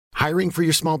Hiring for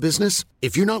your small business?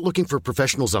 If you're not looking for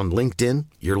professionals on LinkedIn,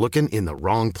 you're looking in the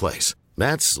wrong place.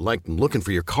 That's like looking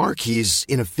for your car keys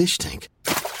in a fish tank.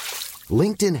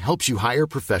 LinkedIn helps you hire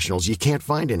professionals you can't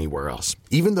find anywhere else,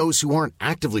 even those who aren't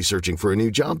actively searching for a new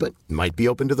job but might be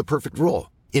open to the perfect role.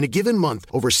 In a given month,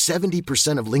 over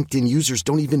 70% of LinkedIn users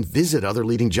don't even visit other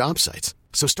leading job sites.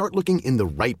 So start looking in the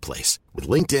right place. With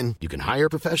LinkedIn, you can hire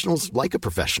professionals like a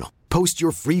professional. Post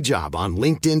your free job on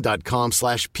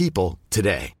linkedin.com/people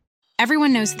today.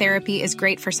 Everyone knows therapy is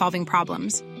great for solving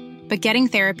problems, but getting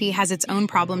therapy has its own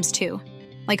problems too,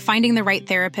 like finding the right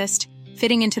therapist,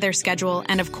 fitting into their schedule,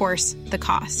 and of course, the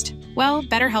cost. Well,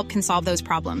 BetterHelp can solve those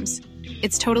problems.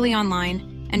 It's totally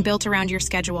online and built around your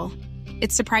schedule.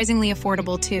 It's surprisingly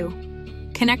affordable too.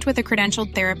 Connect with a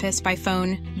credentialed therapist by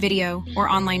phone, video, or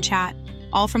online chat,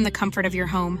 all from the comfort of your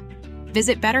home.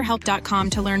 Visit BetterHelp.com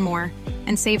to learn more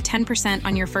and save 10%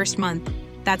 on your first month.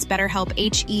 That's BetterHelp,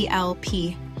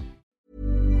 H-E-L-P.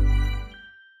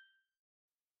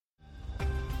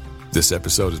 This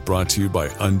episode is brought to you by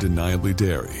Undeniably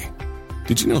Dairy.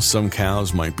 Did you know some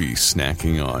cows might be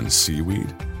snacking on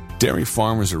seaweed? Dairy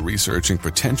farmers are researching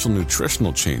potential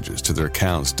nutritional changes to their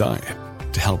cows' diet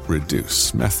to help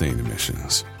reduce methane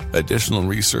emissions. Additional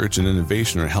research and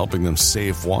innovation are helping them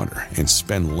save water and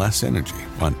spend less energy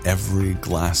on every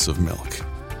glass of milk.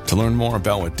 To learn more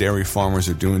about what dairy farmers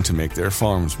are doing to make their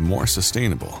farms more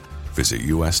sustainable, visit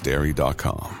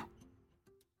usdairy.com.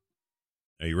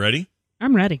 Are you ready?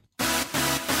 I'm ready.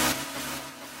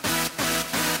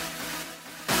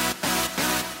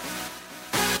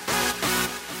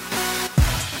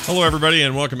 Hello, everybody,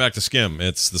 and welcome back to SKIM.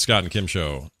 It's the Scott and Kim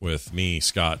Show with me,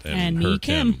 Scott, and her, me,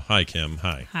 Kim. Hi, Kim.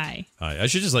 Hi. Hi. Hi. I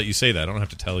should just let you say that. I don't have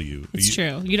to tell you. It's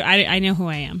true. I know who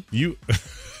I am. You.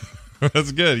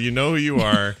 That's good. You know who you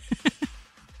are,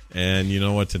 and you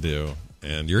know what to do,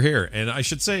 and you're here. And I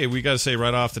should say, we got to say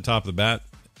right off the top of the bat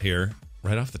here,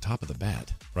 right off the top of the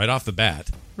bat, right off the bat,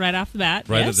 right off the bat,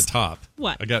 right yes? at the top.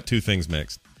 What? I got two things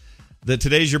mixed. That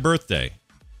today's your birthday.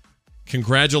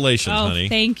 Congratulations, honey.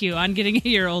 Thank you. On getting a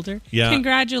year older. Yeah.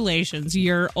 Congratulations.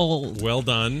 You're old. Well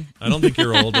done. I don't think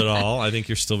you're old at all. I think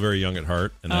you're still very young at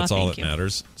heart, and that's all that you.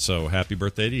 matters. So happy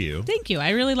birthday to you. Thank you. I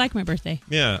really like my birthday.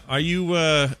 Yeah. Are you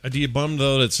bummed,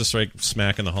 though, that it's just like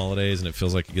smack in the holidays and it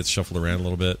feels like it gets shuffled around a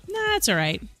little bit? Nah, it's all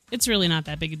right. It's really not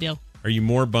that big a deal. Are you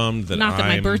more bummed that Not that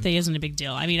my birthday isn't a big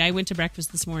deal. I mean, I went to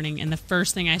breakfast this morning, and the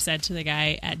first thing I said to the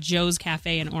guy at Joe's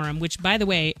Cafe in Orem, which, by the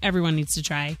way, everyone needs to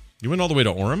try. You went all the way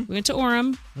to Orem? We went to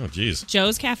Orem. Oh, geez.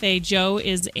 Joe's Cafe. Joe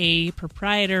is a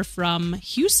proprietor from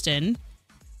Houston.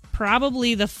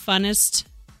 Probably the funnest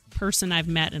person I've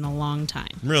met in a long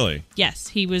time. Really? Yes.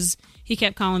 He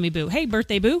kept calling me Boo. Hey,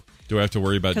 birthday Boo. Do I have to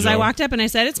worry about Joe? Because I walked up and I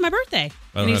said, it's my birthday.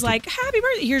 And he's have to- like, happy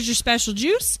birthday. Here's your special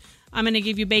juice. I'm going to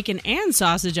give you bacon and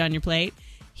sausage on your plate.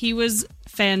 He was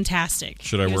fantastic.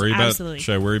 Should I worry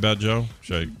about Joe?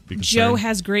 Should I be concerned? Joe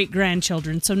has great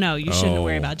grandchildren, so no, you shouldn't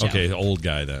worry about Joe. Okay, old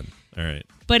guy then. All right.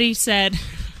 But he said...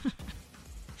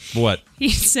 What? He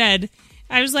said,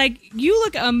 I was like, you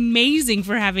look amazing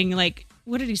for having, like,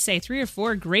 what did he say, 3 or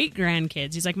 4 great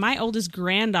grandkids. He's like, my oldest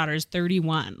granddaughter is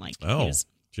 31. Like, oh,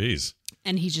 jeez.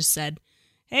 And he just said,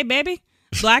 hey, baby,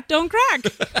 black don't crack.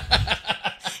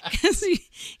 Because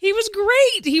he was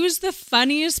great. He was the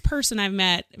funniest person I've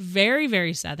met. Very,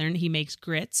 very Southern. He makes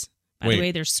grits. By the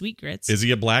way, they're sweet grits. Is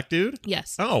he a black dude?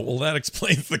 Yes. Oh, well, that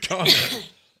explains the comment.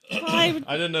 I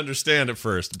didn't understand at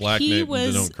first. Black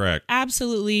don't crack.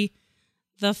 Absolutely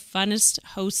the funnest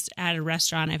host at a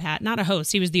restaurant I've had. Not a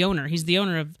host. He was the owner. He's the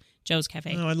owner of Joe's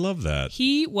Cafe. Oh, I love that.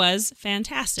 He was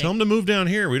fantastic. Tell him to move down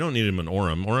here. We don't need him in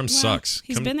Orem. Orem sucks.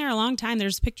 He's been there a long time.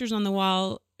 There's pictures on the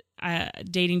wall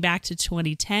dating back to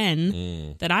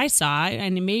 2010 that I saw,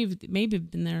 and he maybe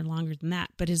been there longer than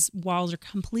that, but his walls are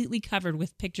completely covered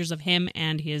with pictures of him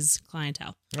and his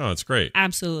clientele. Oh, it's great.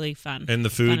 Absolutely fun. And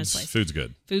the food's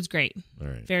good. Food's great. All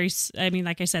right.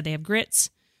 Like I said, they have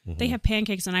grits. Mm-hmm. They have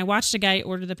pancakes, and I watched a guy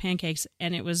order the pancakes,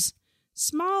 and it was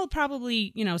small,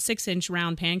 probably, 6-inch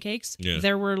round pancakes. Yeah.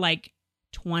 There were like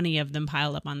 20 of them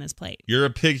piled up on this plate. You're a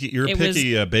picky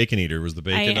bacon eater. Was the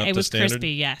bacon up to standard? It was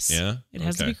crispy, yes. Yeah? It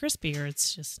has to be crispy or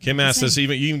it's just... Kim asks us, you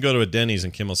can go to a Denny's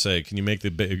and Kim will say, can you make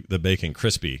the bacon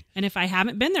crispy? And if I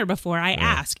haven't been there before, I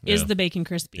ask, is the bacon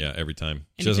crispy? Yeah, every time.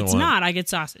 And if it's not, I get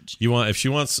sausage. If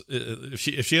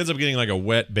she ends up getting like a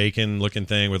wet bacon looking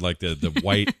thing with like the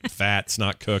white fats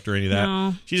not cooked or any of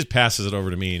that, she just passes it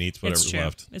over to me and eats whatever's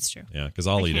left. It's true. Yeah, because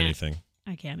I'll eat anything.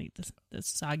 I can't eat this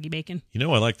soggy bacon. I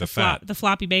like the fat. The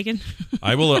floppy bacon.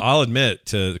 I'll admit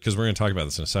to, because we're going to talk about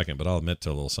this in a second, but I'll admit to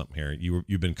a little something here.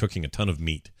 You've been cooking a ton of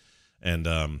meat. And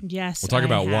yes, we'll talk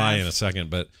about why in a second.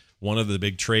 But one of the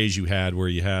big trays you had where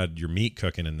you had your meat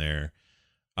cooking in there,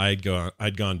 I'd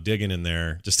gone digging in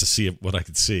there just to see what I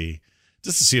could see,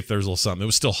 just to see if there was a little something. It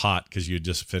was still hot because you had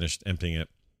just finished emptying it.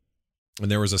 And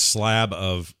there was a slab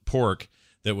of pork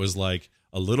that was like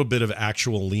a little bit of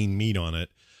actual lean meat on it.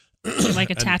 Like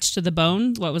attached to the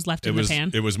bone, what was left in the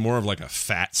pan? It was more of like a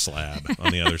fat slab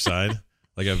on the other side.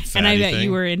 Like a fatty and I bet thing.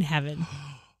 you were in heaven.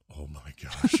 Oh my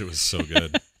gosh, it was so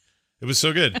good. It was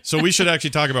so good. So we should actually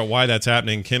talk about why that's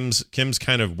happening. Kim's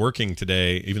kind of working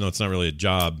today, even though it's not really a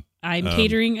job. I'm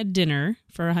catering a dinner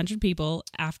for 100 people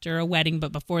after a wedding,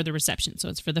 but before the reception. So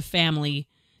it's for the family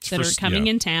that are coming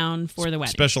in town for the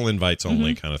wedding. Special invites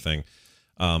only kind of thing.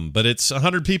 But it's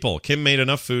 100 people. Kim made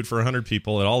enough food for 100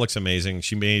 people. It all looks amazing.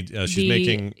 She's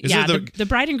making... the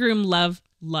bride and groom love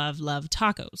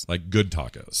tacos. Like good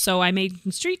tacos. So I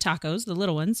made street tacos, the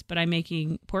little ones, but I'm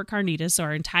making pork carnitas, so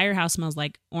our entire house smells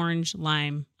like orange,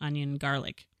 lime, onion,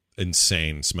 garlic.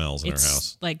 Insane smells in our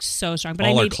house. Like so strong. But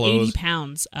all I made clothes, 80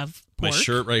 pounds of pork. My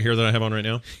shirt right here that I have on right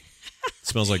now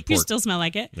smells like pork. You still smell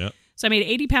like it? Yeah. So I made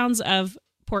 80 pounds of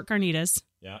pork carnitas.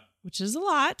 Yeah. Which is a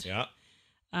lot. Yeah.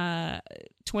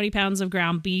 20 pounds of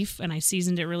ground beef, and I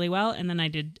seasoned it really well. And then I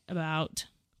did about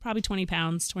probably 25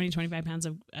 pounds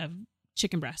of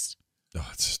chicken breast. Oh,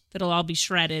 that'll all be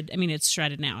shredded. I mean, it's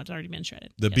shredded now. It's already been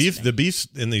shredded. The beef's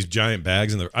in these giant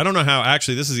bags. I don't know how.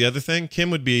 Actually, this is the other thing.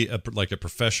 Kim would be like a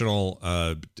professional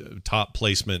top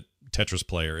placement Tetris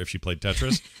player if she played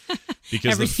Tetris,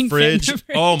 because the fridge.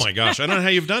 Oh my gosh, I don't know how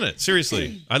you've done it.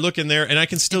 Seriously, I look in there and I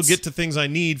can still get to things I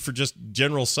need for just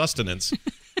general sustenance.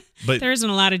 But there isn't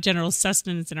a lot of general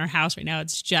sustenance in our house right now.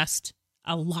 It's just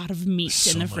a lot of meat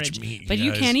in the fridge. Meat, but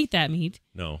you can't eat that meat.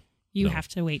 No. You have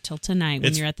to wait till tonight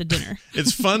when you're at the dinner.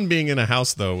 It's fun being in a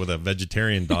house, though, with a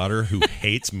vegetarian daughter who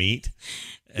hates meat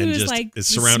and just is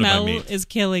surrounded by meat. The smell is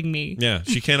killing me. Yeah,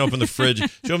 she can't open the fridge.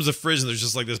 She opens the fridge and there's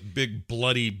just like this big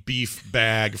bloody beef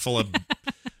bag full of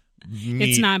meat.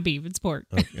 It's not beef, it's pork.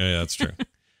 Okay, yeah, that's true.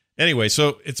 Anyway,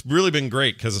 so it's really been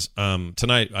great because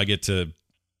tonight I get to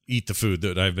eat the food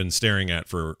that I've been staring at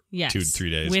for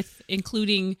 2-3 days. With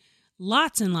including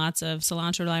lots and lots of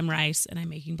cilantro lime rice, and I'm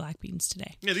making black beans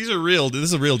today. Yeah, these are real. This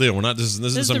is a real deal. We're not. This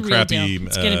is some crappy.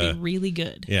 It's going to be really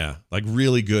good. Yeah, like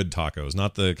really good tacos,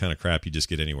 not the kind of crap you just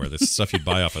get anywhere. This stuff you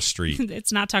buy off a street.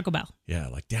 It's not Taco Bell. Yeah,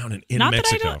 like down in not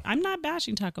Mexico. That I'm not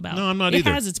bashing Taco Bell. No, I'm not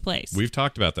either. It has its place. We've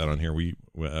talked about that on here.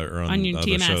 Or on your other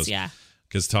TMS, shows. yeah.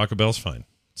 Because Taco Bell's fine.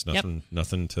 It's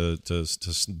nothing to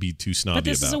be too snobby about. But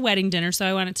this is a wedding dinner, so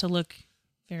I want it to look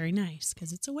very nice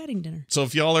because it's a wedding dinner. So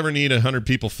if y'all ever need 100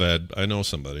 people fed, I know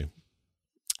somebody.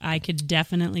 I could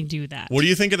definitely do that. What do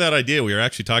you think of that idea? We were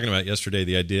actually talking about yesterday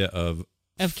the idea of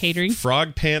catering,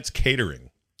 frog pants catering.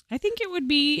 I think it would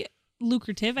be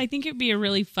lucrative. I think it would be a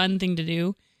really fun thing to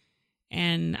do,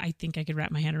 and I think I could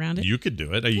wrap my head around it. You could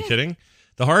do it. Are you kidding?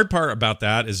 The hard part about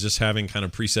that is just having kind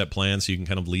of preset plans so you can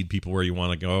kind of lead people where you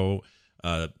want to go.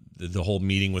 The whole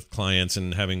meeting with clients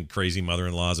and having crazy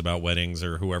mother-in-laws about weddings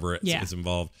or whoever is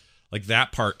involved. Like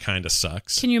that part kind of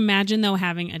sucks. Can you imagine though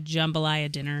having a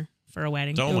jambalaya dinner for a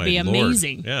wedding? Oh, it would be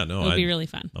amazing. Yeah, no. It would be really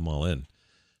fun. I'm all in.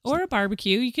 Or a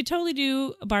barbecue. You could totally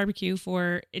do a barbecue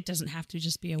for, it doesn't have to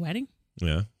just be a wedding.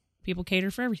 Yeah. People cater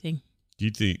for everything. Do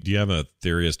you have a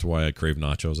theory as to why I crave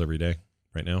nachos every day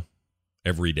right now?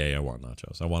 Every day I want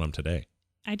nachos. I want them today.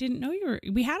 I didn't know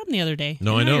we had them the other day.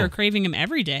 No, I know. You're craving them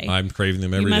every day. I'm craving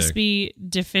them every day. You must be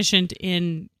deficient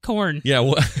in corn. Yeah.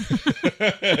 What?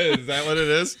 Is that what it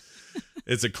is?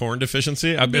 It's a corn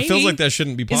deficiency? It feels like that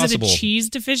shouldn't be possible. Is it a cheese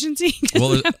deficiency?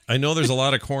 Well, I know there's a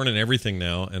lot of corn in everything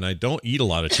now, and I don't eat a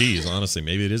lot of cheese, honestly.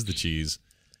 Maybe it is the cheese,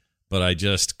 but I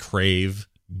just crave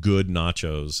good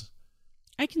nachos.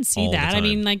 I can see that. I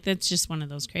mean, like, that's just one of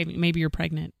those cravings. Maybe you're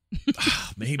pregnant.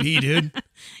 Maybe, dude.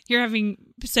 You're having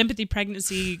sympathy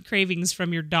pregnancy cravings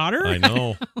from your daughter? I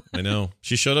know.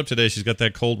 She showed up today. She's got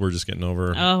that cold we're just getting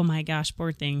over. Oh, my gosh.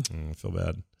 Poor thing. I feel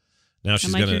bad. Now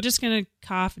she's you're just gonna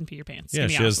cough and pee your pants. Yeah,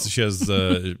 she has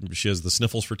the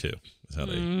sniffles for two. Is how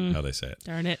they say it.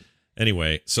 Darn it.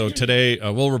 Anyway, so today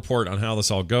we'll report on how this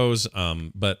all goes.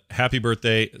 But happy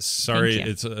birthday! Sorry,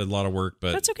 it's a lot of work,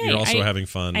 but that's okay. You're also having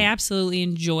fun. I absolutely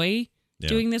enjoy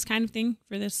doing this kind of thing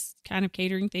for this kind of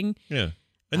catering thing. Yeah,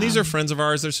 and these are friends of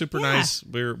ours. They're super nice.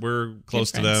 We're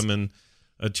close to them, and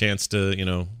a chance to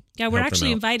Yeah, we're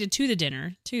actually invited to the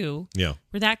dinner, too. Yeah.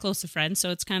 We're that close to friends, so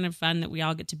it's kind of fun that we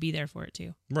all get to be there for it,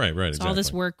 too. Right, So exactly. all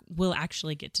this work we'll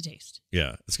actually get to taste.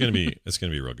 Yeah, it's going to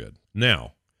be real good.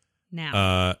 Now,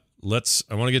 I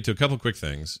want to get to a couple quick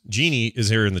things. Jeannie is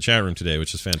here in the chat room today,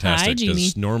 which is fantastic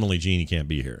because normally Jeannie can't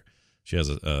be here. She has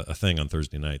a thing on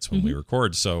Thursday nights when we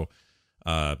record, so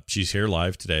she's here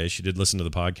live today. She did listen to the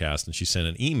podcast, and she sent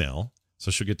an email so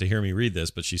she'll get to hear me read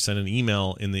this, but she sent an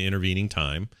email in the intervening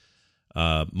time,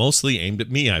 mostly aimed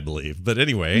at me, I believe. But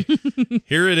anyway,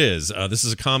 here it is. This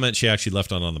is a comment she actually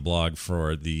left on the blog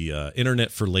for the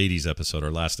Internet for Ladies episode,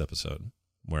 our last episode,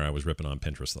 where I was ripping on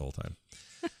Pinterest the whole time.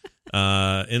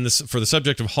 For the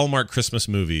subject of Hallmark Christmas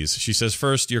movies, she says,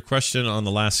 first, your question on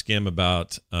the last skim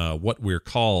about what we're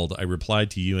called. I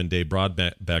replied to you and Dave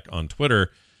Broadbeck on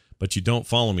Twitter, but you don't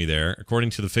follow me there.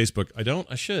 According to the Facebook,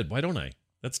 I should. Why don't I?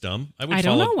 That's dumb. I would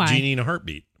follow Jeannie in a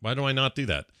heartbeat. Why do I not do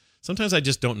that? Sometimes I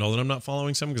just don't know that I'm not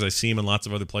following someone because I see him in lots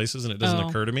of other places and it doesn't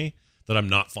occur to me that I'm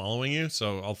not following you.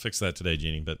 So I'll fix that today,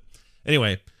 Jeannie. But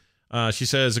anyway, she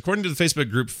says, according to the Facebook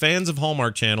group, fans of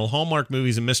Hallmark Channel, Hallmark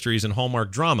Movies and Mysteries, and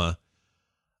Hallmark Drama,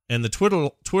 and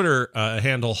the Twitter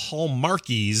handle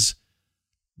Hallmarkies,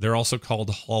 they're also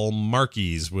called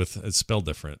Hallmarkies it's spelled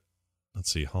different. Let's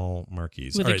see,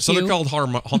 Hallmarkies. All right, so they're called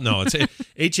no, it's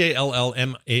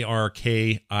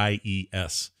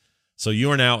Hallmarkies. So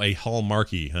you are now a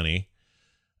Hallmarkie, honey.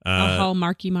 A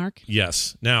Hallmarkie mark?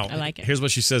 Yes. Now, I like it. Here's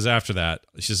what she says after that.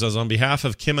 She says, on behalf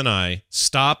of Kim and I,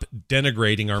 stop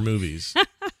denigrating our movies.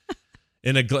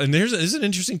 And there's an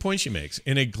interesting point she makes.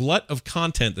 In a glut of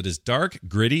content that is dark,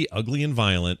 gritty, ugly, and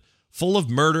violent, full of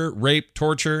murder, rape,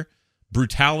 torture,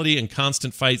 brutality, and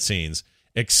constant fight scenes,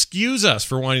 excuse us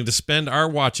for wanting to spend our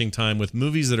watching time with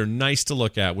movies that are nice to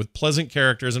look at, with pleasant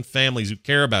characters and families who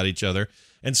care about each other,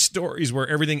 and stories where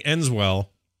everything ends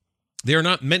well. They are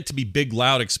not meant to be big,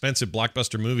 loud, expensive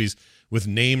blockbuster movies with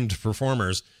named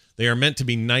performers. They are meant to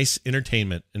be nice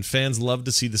entertainment, and fans love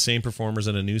to see the same performers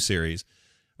in a new series,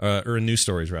 or in new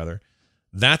stories, rather.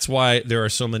 That's why there are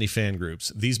so many fan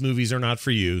groups. These movies are not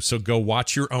for you, so go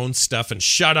watch your own stuff and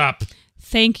shut up.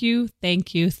 Thank you,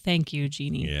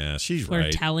 Jeannie. Yeah, she's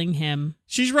right. For telling him.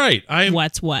 She's right.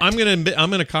 What's what? I'm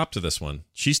gonna cop to this one.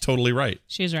 She's totally right.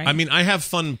 She's right. I mean, I have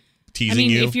fun teasing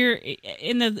you. If you're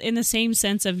in the same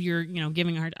sense of you're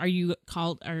giving a hard, are you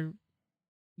called a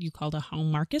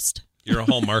Hallmarkist? You're a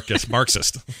Marxist.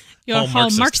 You're a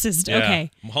Hallmarxist. Yeah.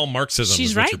 Okay. Hallmarxism.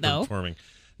 She's is what right you're though. Performing.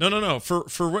 No.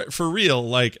 For real.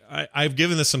 Like I've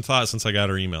given this some thought since I got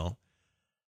her email.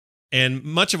 And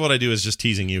much of what I do is just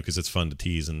teasing you because it's fun to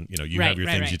tease, and you have your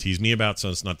things you tease me about, so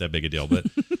it's not that big a deal.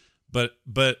 But,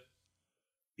 but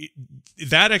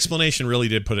that explanation really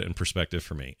did put it in perspective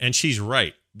for me. And she's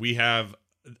right. We have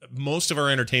most of our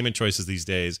entertainment choices these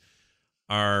days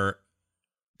are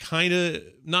kind of,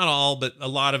 not all, but a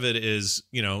lot of it is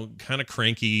kind of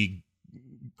cranky,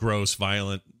 gross,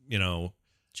 violent,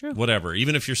 True. Whatever.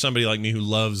 Even if you're somebody like me who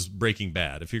loves Breaking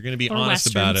Bad, if you're going to be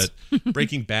honest Westerns. about it,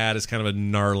 Breaking Bad is kind of a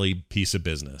gnarly piece of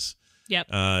business. Yep.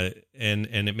 And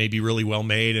it may be really well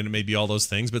made, and it may be all those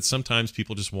things, but sometimes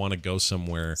people just want to go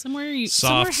somewhere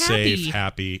soft, safe,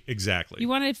 happy. Exactly. You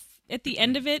want to, at the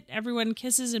end of it, everyone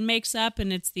kisses and makes up,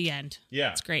 and it's the end.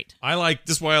 Yeah. It's great.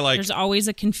 This is why I like. There's always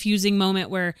a confusing moment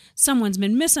where someone's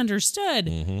been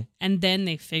misunderstood, and then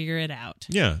they figure it out.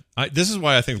 Yeah. This is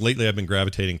why I think lately I've been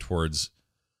gravitating towards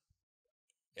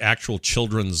actual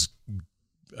children's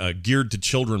geared to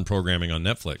children programming on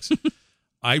Netflix.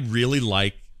 I really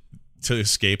like to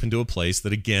escape into a place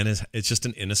that, again, it's just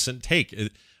an innocent take.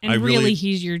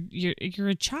 You're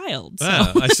a child. So.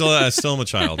 Yeah, I still am a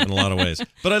child in a lot of ways.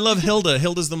 But I love Hilda.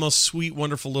 Hilda's the most sweet,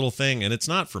 wonderful little thing, and it's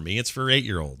not for me. It's for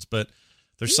 8-year-olds. But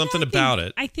there's something about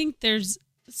it. I think there's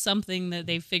something that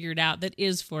they've figured out that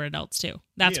is for adults too.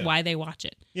 That's why they watch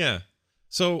it. Yeah.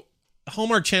 So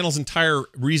Hallmark Channel's entire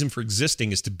reason for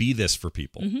existing is to be this for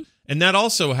people. And that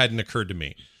also hadn't occurred to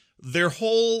me. Their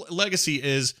whole legacy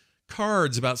is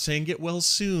cards about saying get well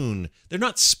soon. They're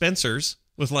not Spencer's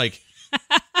with like,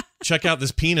 check out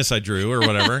this penis I drew or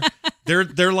whatever.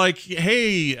 They're like,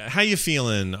 hey, how you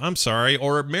feeling? I'm sorry.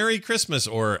 Or Merry Christmas.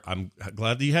 Or I'm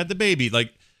glad that you had the baby.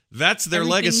 Like, that's their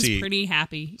legacy. Pretty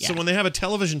happy. Yeah. So when they have a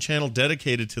television channel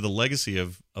dedicated to the legacy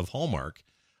of Hallmark,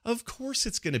 of course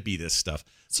it's going to be this stuff.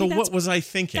 So what was I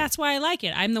thinking? That's why I like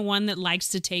it. I'm the one that likes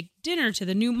to take dinner to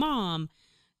the new mom,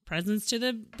 presents to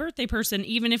the birthday person,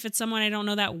 even if it's someone I don't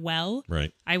know that well.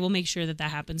 Right. I will make sure that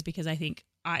happens because I think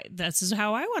this is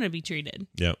how I want to be treated.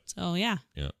 Yep. So, yeah.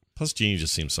 Yeah. Plus, Jeannie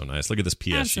just seems so nice. Look at this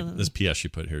PS. Absolutely. This PS she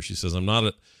put here. She says, I'm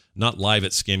not live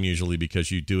at SKIM usually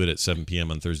because you do it at 7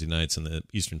 p.m. on Thursday nights in the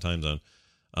Eastern time zone.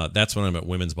 That's when I'm at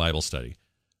Women's Bible Study.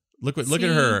 Look at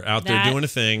her out there doing a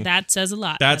thing. That says a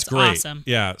lot. That's great. Awesome.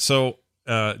 Yeah. So,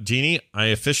 Jeannie, I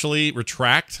officially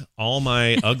retract all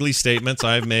my ugly statements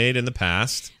I've made in the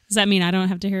past. Does that mean I don't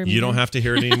have to hear it? You don't have to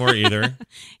hear it anymore either.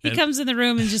 He comes in the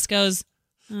room and just goes,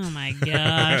 Oh, my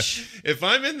gosh. If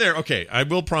I'm in there, okay, I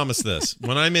will promise this.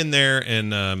 When I'm in there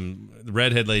and the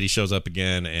redhead lady shows up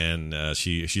again and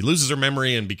she loses her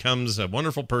memory and becomes a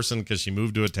wonderful person because she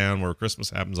moved to a town where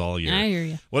Christmas happens all year. I hear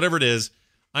you. Whatever it is,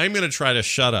 I'm going to try to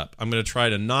shut up. I'm going to try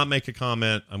to not make a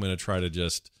comment. I'm going to try to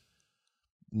just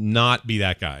not be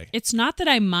that guy. It's not that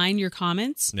I mind your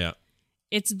comments. Yeah.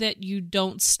 It's that you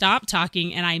don't stop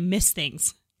talking and I miss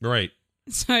things. Right.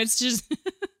 So it's just...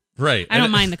 Right. I don't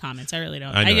mind the comments. I really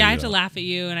don't. I have to laugh at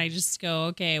you, and I just go,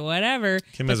 okay, whatever.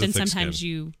 Kim but has a then thick sometimes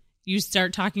skin. you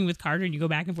start talking with Carter, and you go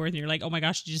back and forth, and you're like, oh my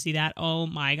gosh, did you see that? Oh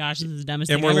my gosh, this is the dumbest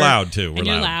thing And we're ever. loud, too. You're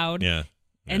loud. Yeah.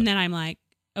 And then I'm like,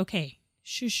 okay,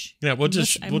 shush. Yeah, we'll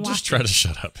just watching. try to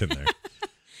shut up in there.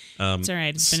 It's all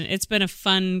right. It's been a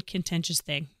fun, contentious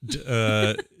thing.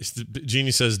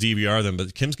 Jeannie says DVR them,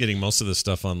 but Kim's getting most of this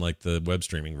stuff on like the web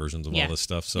streaming versions of all this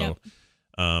stuff. So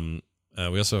we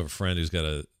also have a friend who's got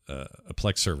a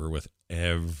Plex server with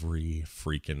every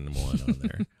freaking one on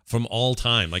there from all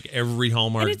time, like every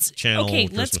Hallmark channel. Okay,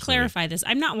 Christmas let's clarify movie. this.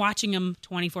 I'm not watching them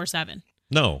 24/7.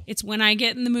 No. It's when I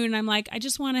get in the mood and I'm like, I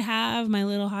just want to have my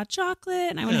little hot chocolate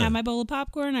and I want to have my bowl of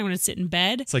popcorn. I want to sit in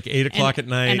bed. It's like 8 o'clock at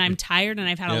night. And I'm tired and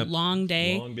I've had a long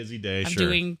day. Long, busy day, I'm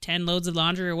doing 10 loads of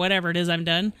laundry or whatever it is I'm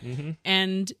done. Mm-hmm.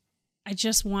 And I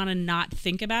just want to not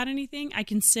think about anything. I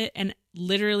can sit and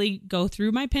literally go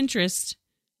through my Pinterest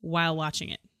while watching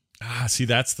it. See,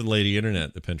 that's the lady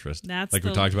internet, the Pinterest. That's like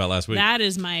we talked about last week. That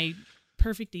is my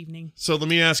perfect evening. So let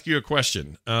me ask you a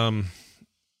question.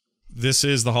 This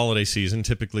is the holiday season.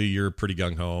 Typically, you're pretty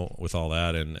gung-ho with all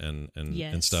that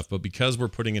and stuff. But because we're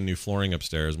putting in new flooring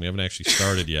upstairs, and we haven't actually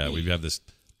started yet, we have this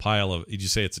pile of, did you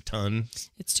say it's a ton?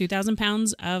 It's 2,000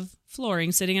 pounds of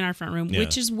flooring sitting in our front room,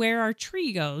 which is where our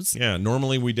tree goes. Yeah,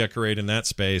 normally we decorate in that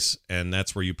space, and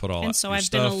that's where you put all and so your I've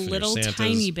stuff been a little and your Santas.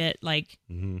 tiny bit like...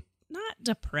 Mm-hmm. Not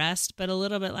depressed, but a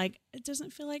little bit like, it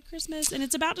doesn't feel like Christmas, and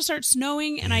it's about to start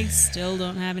snowing, and I still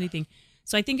don't have anything.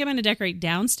 So I think I'm going to decorate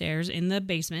downstairs in the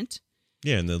basement.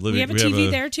 Yeah, in the living. We have a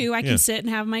TV there, too. I can sit and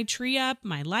have my tree up,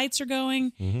 my lights are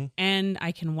going, and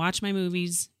I can watch my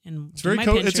movies and it's do very my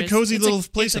Pinterest. It's a cozy little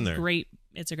place in there.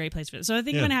 It's a great place for it. So I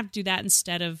think I'm going to have to do that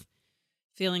instead of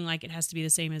feeling like it has to be the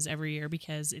same as every year,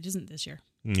 because it isn't this year.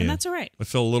 Yeah. And that's all right. I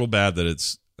feel a little bad that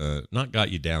it's not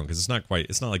got you down, because it's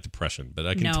not like depression, but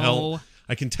I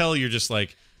can tell you're just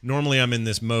like, normally I'm in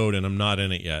this mode and I'm not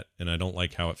in it yet, and I don't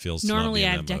like how it feels. Normally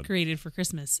I've I've decorated for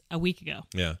Christmas a week ago.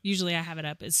 Yeah. Usually I have it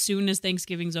up as soon as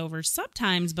Thanksgiving's over.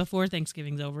 Sometimes before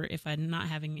Thanksgiving's over, if I'm not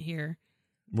having it here,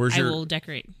 I will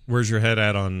decorate. Where's your head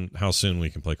at on how soon we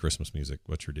can play Christmas music?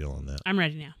 What's your deal on that? I'm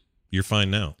ready now. You're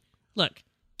fine now. Look,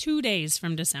 2 days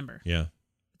from December. Yeah.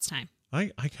 It's time.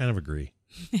 I kind of agree.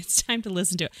 It's time to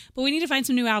listen to it. But we need to find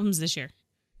some new albums this year.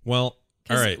 Well,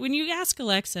 all right. When you ask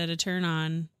Alexa to turn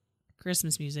on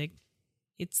Christmas music,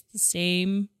 it's the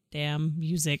same damn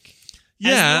music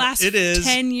as the last it is.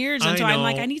 10 years. And so I'm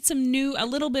like, know. I need a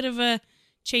little bit of a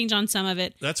change on some of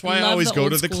it. That's why I always go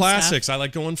to the classics. Stuff. I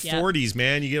like going 40s,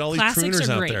 man. You get all these crooners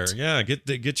out there. Yeah,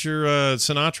 get your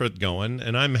Sinatra going,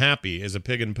 and I'm happy as a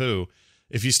pig and poo.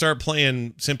 If you start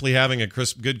playing Simply Having a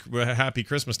Good Happy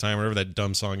Christmas Time, whatever that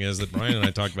dumb song is that Brian and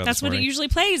I talked about That's this morning. what it usually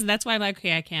plays. And that's why I'm like,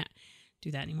 okay, I can't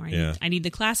do that anymore. I need the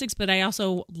classics, but I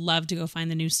also love to go find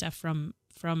the new stuff from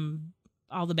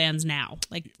all the bands now.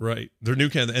 Like, right. They're new,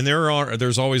 and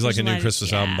there's always like a new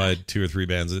Christmas album by 2 or 3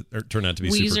 bands that turn out to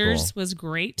be super cool. Weezer's was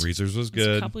great. Weezer's was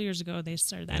good. A couple years ago they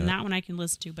started that, and that one I can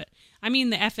listen to. But I mean,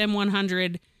 the FM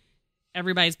 100,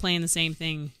 everybody's playing the same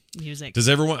thing. Music. Does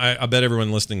everyone? I bet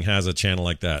everyone listening has a channel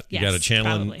like that. Yes, you got a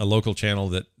channel, probably. a local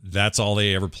channel that's all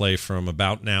they ever play from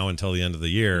about now until the end of the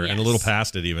year, and a little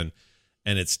past it even.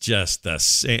 And it's just the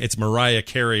same. It's Mariah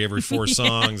Carey every 4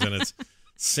 songs, and it's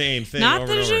same thing. Not over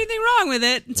that there's and over. anything wrong with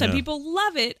it. Some people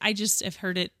love it. I just have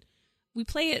heard it. We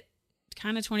play it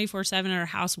kind of 24/7 at our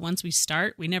house. Once we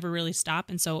start, we never really stop,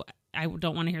 and so I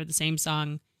don't want to hear the same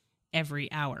song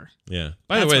every hour. Yeah.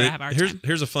 By the way,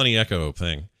 here's a funny Echo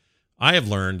thing. I have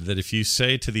learned that if you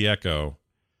say to the Echo,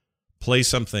 play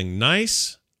something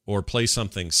nice, or play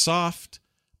something soft,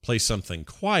 play something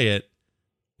quiet,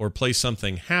 or play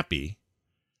something happy,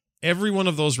 every one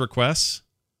of those requests,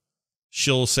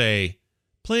 she'll say,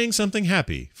 playing something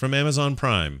happy from Amazon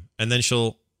Prime, and then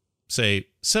she'll say,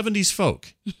 70s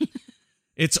folk.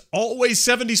 It's always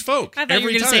 70s folk. I thought you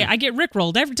were going to say, I get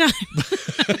rickrolled every time.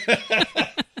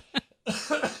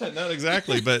 Not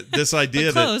exactly, but this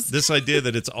idea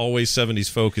that it's always 70s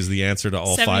folk is the answer to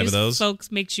all 5 of those. 70s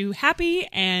folks makes you happy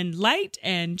and light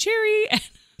and cheery.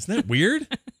 Isn't that weird?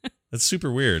 That's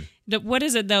super weird. What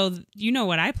is it, though? You know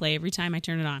what I play every time I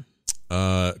turn it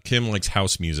on. Kim likes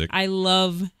house music. I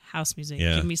love house music.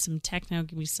 Yeah. Give me some techno.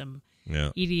 Give me some Yeah.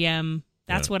 EDM.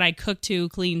 That's what I cook to,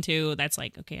 clean to. That's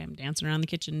like, okay, I'm dancing around the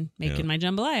kitchen making my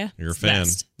jambalaya. You're a fan.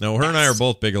 No, her and I are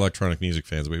both big electronic music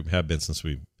fans. We have been since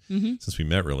we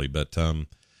met, really. But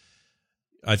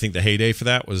I think the heyday for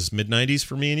that was mid-'90s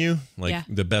for me and you. Like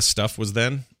the best stuff was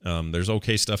then. There's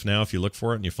okay stuff now if you look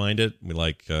for it and you find it. We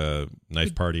like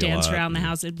Knife Party a lot. Dance around the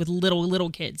house with little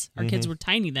kids. Our kids were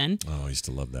tiny then. Oh, I used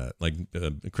to love that. Like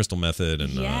Crystal Method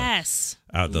and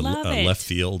out the Left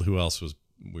Field. Who else was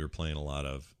we were playing a lot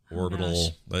of?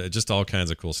 Orbital, just all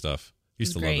kinds of cool stuff.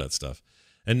 Used to love that stuff.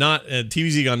 And not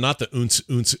TVZ Gone, not the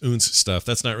oons stuff.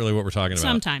 That's not really what we're talking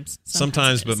about.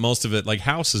 Sometimes, but most of it, like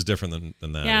House is different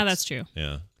than that. Yeah, that's true.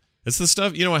 Yeah. It's the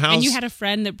stuff, House. And you had a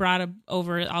friend that brought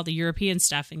over all the European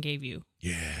stuff and gave you.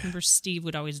 Yeah. Remember Steve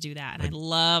would always do that, and I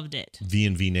loved it.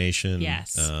 V&V Nation.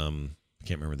 Yes. I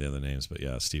can't remember the other names, but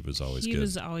yeah, Steve was always good. He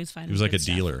was always fine. He was like a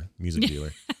dealer, music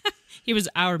dealer. He was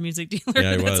our music dealer.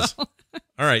 Yeah, he was.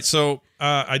 All right, so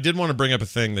I did want to bring up a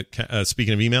thing that,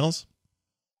 speaking of emails,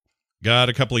 got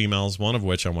a couple emails, one of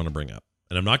which I want to bring up.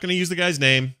 And I'm not going to use the guy's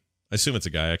name. I assume it's a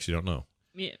guy. I actually don't know.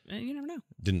 Yeah, you never know.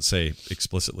 Didn't say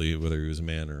explicitly whether he was a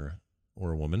man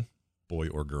or a woman, boy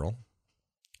or girl,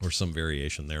 or some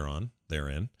variation therein.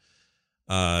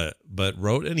 But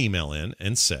wrote an email in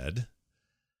and said,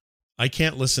 I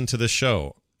can't listen to this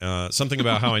show. Something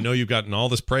about how I know you've gotten all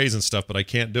this praise and stuff, but I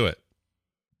can't do it.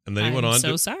 And then he went on. I'm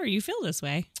so sorry you feel this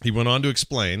way. He went on to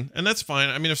explain, and that's fine.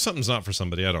 I mean, if something's not for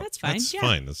somebody, I don't. That's fine.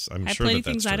 That's fine. I'm I have sure plenty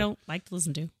that's things true. I don't like to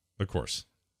listen to. Of course.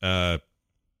 But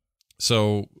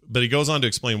he goes on to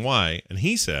explain why, and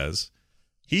he says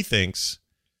he thinks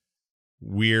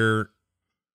we're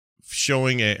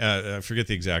showing I forget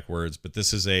the exact words, but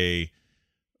this is a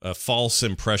false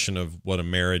impression of what a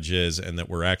marriage is, and that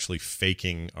we're actually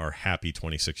faking our happy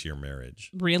 26-year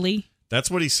marriage. Really? That's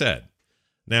what he said.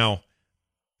 Now,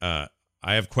 I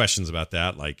have questions about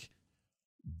that. Like,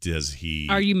 does he?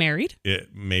 Are you married?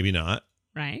 Maybe not.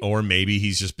 Right. Or maybe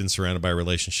he's just been surrounded by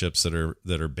relationships that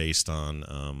are based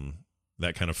on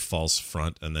that kind of false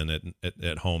front, and then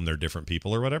at home they're different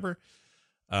people or whatever.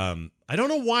 I don't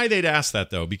know why they'd ask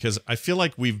that though, because I feel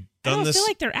like we've done this. I don't feel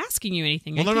like they're asking you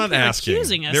anything. Well, they're not asking.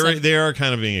 Accusing us. They are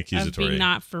kind of being of accusatory. being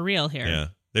not for real here. Yeah,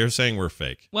 they're saying we're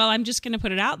fake. Well, I'm just going to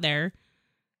put it out there.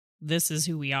 This is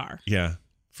who we are. Yeah.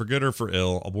 For good or for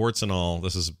ill, warts and all,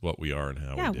 this is what we are and how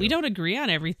we do. Yeah, we don't agree on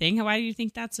everything. Why do you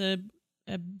think that's a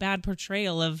bad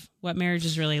portrayal of what marriage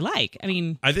is really like? I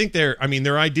mean, I think their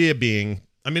idea being,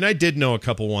 I did know a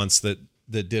couple once that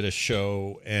did a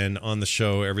show, and on the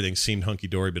show everything seemed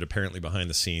hunky-dory, but apparently behind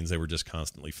the scenes they were just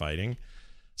constantly fighting.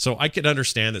 So I could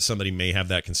understand that somebody may have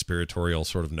that conspiratorial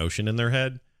sort of notion in their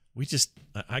head. We just,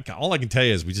 all I can tell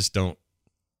you is we just don't.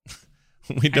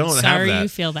 We don't have that. I'm sorry you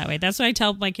feel that way. That's what I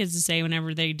tell my kids to say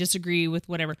whenever they disagree with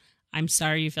whatever. I'm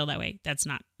sorry you feel that way. That's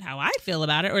not how I feel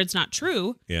about it, or it's not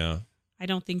true. Yeah. I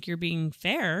don't think you're being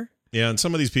fair. Yeah, and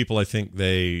some of these people, I think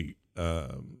they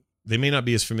may not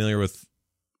be as familiar with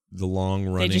the long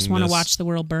running. They just want to watch the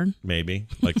world burn. Maybe,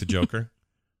 like the Joker.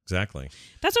 Exactly.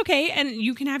 That's okay, and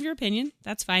you can have your opinion.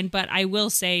 That's fine. But I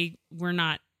will say we're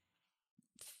not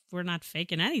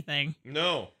faking anything.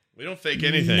 No, we don't fake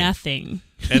anything. Nothing.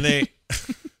 And they.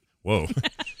 Whoa.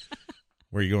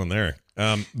 Where are you going there?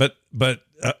 But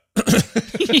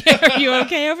are you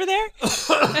okay over there?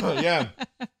 Yeah.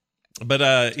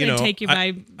 But take you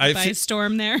by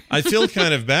storm there. I feel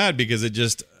kind of bad because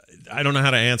I don't know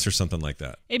how to answer something like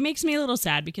that. It makes me a little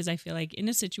sad because I feel like in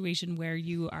a situation where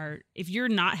you are, if you're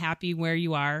not happy where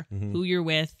you are, who you're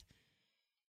with,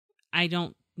 I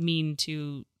don't mean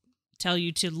to tell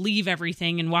you to leave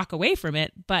everything and walk away from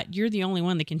it, but you're the only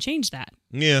one that can change that.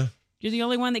 Yeah. You're the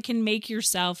only one that can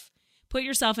put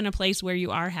yourself in a place where you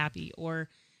are happy, or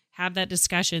have that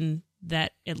discussion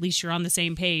that at least you're on the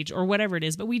same page, or whatever it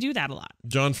is. But we do that a lot.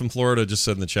 John from Florida just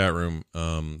said in the chat room,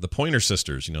 the Pointer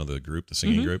Sisters, the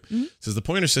singing group, says the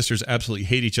Pointer Sisters absolutely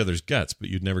hate each other's guts, but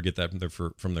you'd never get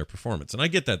that from their performance. And I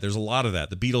get that. There's a lot of that.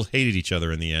 The Beatles hated each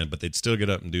other in the end, but they'd still get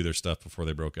up and do their stuff before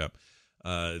they broke up.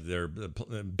 Their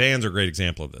bands are a great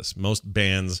example of this. Most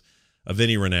bands of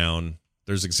any renown,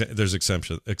 there's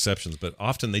exceptions, but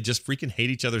often they just freaking hate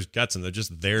each other's guts, and they're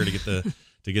just there to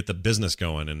get the business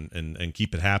going and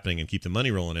keep it happening and keep the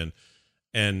money rolling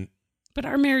in. But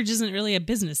our marriage isn't really a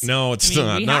business. No, it's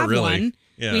not really. One.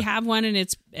 Yeah. We have one, and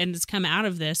it's come out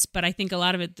of this. But I think a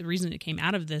lot of it, the reason it came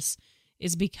out of this,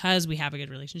 is because we have a good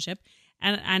relationship,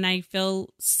 and I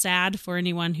feel sad for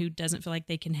anyone who doesn't feel like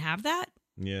they can have that.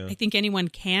 Yeah, I think anyone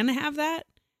can have that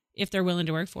if they're willing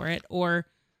to work for it, or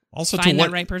also find that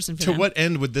right person for them. To what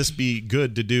end would this be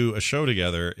good to do a show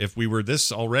together if we were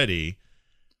this already?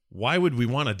 why would we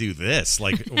want to do this?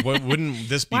 Like, wouldn't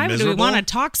this be Why miserable? would we want to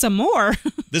talk some more?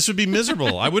 This would be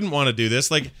miserable. I wouldn't want to do this.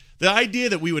 Like, the idea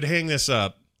that we would hang this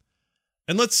up,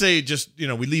 and let's say just, we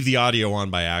leave the audio on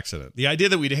by accident. The idea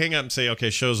that we'd hang up and say, okay,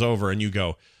 show's over, and you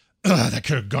go, that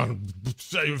could have gone,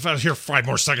 if I was here 5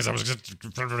 more seconds, I was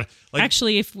like.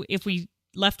 Actually, if we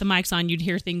left the mics on, you'd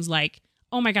hear things like,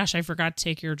 oh my gosh, I forgot to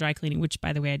take your dry cleaning, which,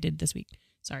 by the way, I did this week.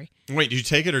 Sorry. Wait, did you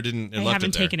take it or didn't? I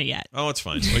haven't taken it yet. Oh, it's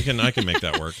fine. I can make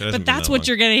that work. But that's what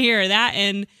you're going to hear. That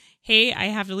and, hey, I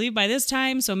have to leave by this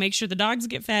time, so make sure the dogs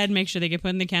get fed, make sure they get put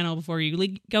in the kennel before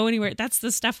you go anywhere. That's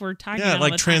the stuff we're talking about. Yeah,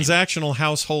 like transactional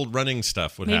household running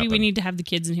stuff would happen. Maybe we need to have the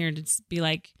kids in here to be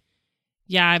like,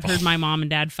 yeah, I've heard my mom and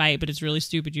dad fight, but it's really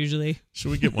stupid usually.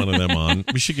 Should we get one of them on?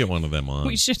 We should get one of them on.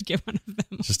 We should get one of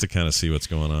them. Just to kind of see what's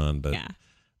going on. But yeah.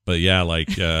 But yeah, like,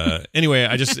 anyway,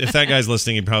 if that guy's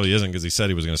listening, he probably isn't because he said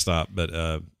he was going to stop. But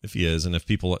if he is, and if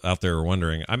people out there are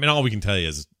wondering, I mean, all we can tell you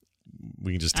is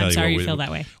we can just tell I'm you. sorry you feel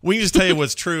that way. We can just tell you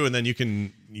what's true, and then you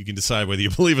can decide whether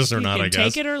you believe us or not, I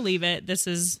guess. Take it or leave it. This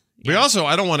is. Yeah. We also,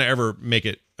 I don't want to ever make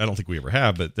it, I don't think we ever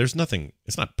have, but there's nothing,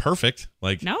 it's not perfect.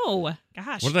 Like, no,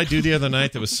 gosh. What did I do the other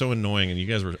night that was so annoying and you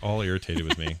guys were all irritated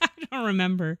with me? I don't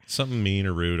remember. Something mean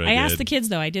or rude I asked the kids,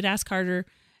 though. I did ask Carter,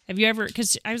 have you ever,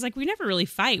 because I was like, we never really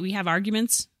fight. We have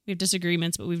arguments, we have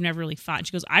disagreements, but we've never really fought.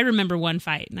 She goes, I remember one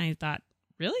fight. And I thought,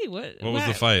 really? What was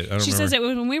the fight? I don't remember. She says it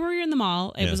was when we were in the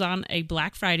mall. It was on a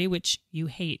Black Friday, which you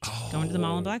hate, going to the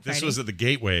mall on Black Friday. This was at the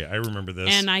Gateway. I remember this.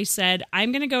 And I said,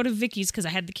 I'm going to go to Vicky's because I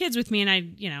had the kids with me, and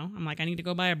I'm like, I need to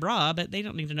go buy a bra, but they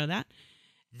don't need to know that.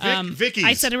 Vicky's.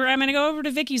 I said, I'm going to go over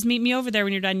to Vicky's. Meet me over there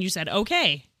when you're done. You said,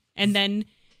 okay. And then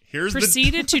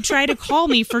proceeded to try to call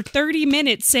me for 30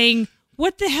 minutes saying,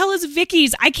 what the hell is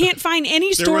Vicky's? I can't find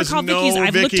any store called Vicky's.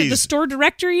 I've looked at the store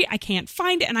directory. I can't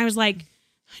find it. And I was like,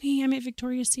 honey, I'm at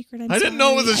Victoria's Secret. I didn't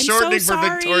know it was a shortening for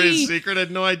Victoria's Secret. I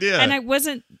had no idea. And I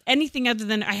wasn't anything other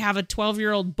than I have a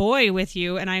 12-year-old boy with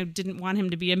you, and I didn't want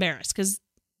him to be embarrassed because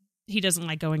he doesn't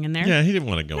like going in there. Yeah, he didn't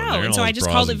want to go in there. And so I just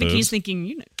called it Vicky's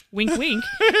thinking, wink, wink.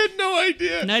 I had no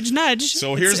idea. Nudge, nudge.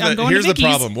 So here's the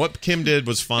problem. What Kim did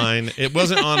was fine. It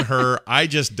wasn't on her. I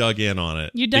just dug in on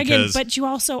it. You dug in, but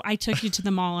I took you to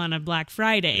the mall on a Black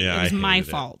Friday. Yeah, it was my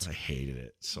fault. I hated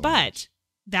it so much. But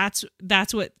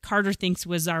that's what Carter thinks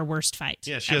was our worst fight.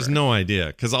 Yeah, she has no idea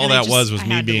because all that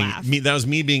was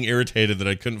me being irritated that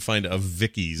I couldn't find a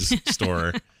Vicky's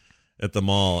store at the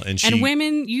mall. And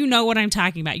women, you know what I'm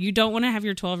talking about. You don't want to have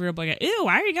your 12-year-old boy go, ew,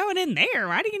 why are you going in there?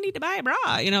 Why do you need to buy a bra?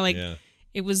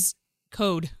 It was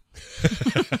code.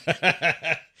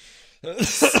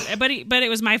 But it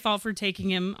was my fault for taking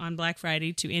him on Black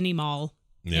Friday to any mall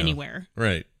anywhere.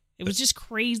 Right. It was just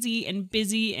crazy and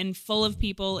busy and full of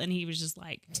people, and he was just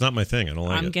like, "It's not my thing. I don't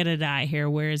like it. I'm gonna die here.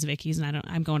 Where is Vicky's?" And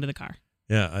I'm going to the car.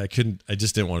 Yeah, I couldn't. I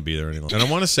just didn't want to be there any longer. And I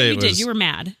want to say you were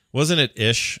mad. Wasn't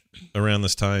it around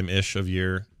this time of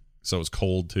year? So it was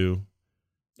cold too.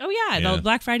 Oh yeah, the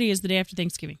Black Friday is the day after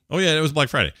Thanksgiving. Oh yeah, it was Black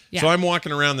Friday. Yeah. So I'm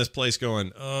walking around this place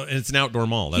going, and it's an outdoor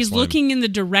mall. He's looking in the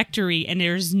directory, and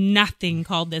there's nothing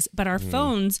called this. But our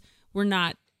phones were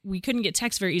not. We couldn't get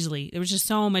text very easily. There was just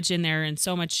so much in there and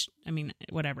so much,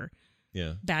 whatever.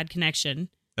 Yeah. Bad connection.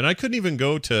 And I couldn't even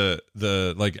go to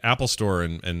the Apple store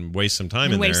and waste some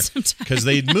time in there because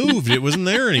they'd moved. It wasn't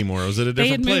there anymore. It was at a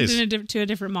different place. They had moved to a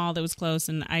different mall that was close.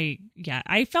 And I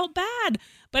felt bad.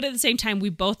 But at the same time, we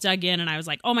both dug in and I was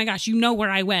like, oh my gosh, you know where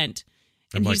I went.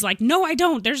 And he's like, no, I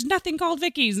don't. There's nothing called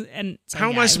Vicky's. And so, how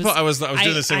am I supposed? I was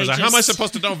doing the same. How am I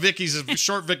supposed to know Vicky's is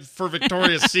short for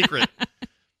Victoria's Secret?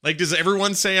 Like, does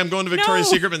everyone say I'm going to Victoria's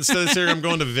Secret, but instead of saying I'm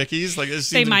going to Vicky's? Like,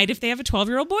 they might if they have a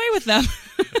 12-year-old boy with them.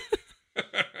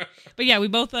 But yeah, we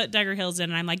both dug our heels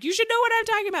in, and I'm like, you should know what I'm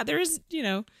talking about. There is,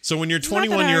 So when your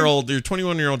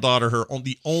 21-year-old daughter,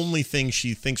 the only thing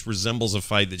she thinks resembles a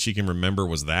fight that she can remember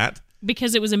was that?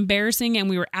 Because it was embarrassing,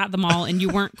 and we were at the mall, and you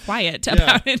weren't quiet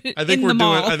about it. I think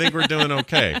we're doing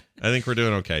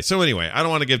okay. So anyway, I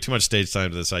don't want to give too much stage time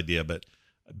to this idea, but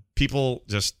people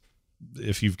just.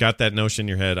 If you've got that notion in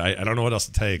your head, I don't know what else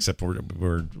to tell you except we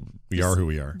are who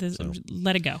we are. So.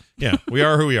 Let it go. Yeah, we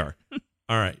are who we are.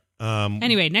 All right.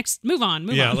 Anyway, move on.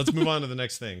 Let's move on to the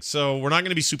next thing. So we're not going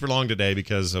to be super long today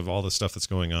because of all the stuff that's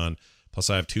going on.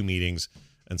 Plus, I have 2 meetings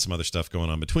and some other stuff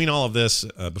going on between all of this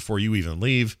before you even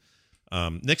leave.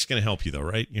 Nick's going to help you, though,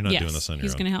 right? You're not doing this on your own.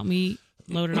 He's going to help me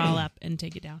load it all up and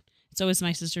take it down. So is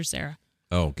my sister, Sarah.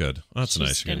 Oh, good. That's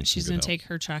nice. She's going to take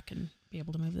her truck and be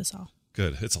able to move this all.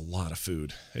 Good. It's a lot of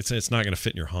food. It's not going to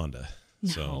fit in your Honda.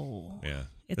 No. So, yeah.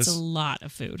 It's a lot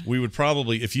of food. We would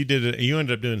probably, if you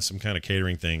ended up doing some kind of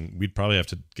catering thing, we'd probably have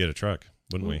to get a truck,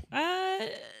 wouldn't we?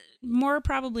 More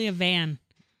probably a van.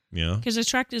 Yeah. Because a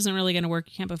truck isn't really going to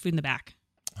work. You can't put food in the back.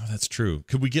 Oh, that's true.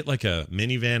 Could we get like a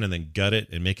minivan and then gut it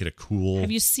and make it a cool...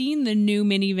 Have you seen the new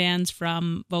minivans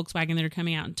from Volkswagen that are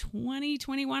coming out in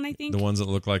 2021, I think? The ones that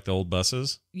look like the old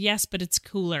buses? Yes, but it's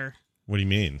cooler. What do you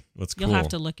mean? What's cool? You'll have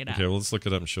to look it up. Okay, well, let's look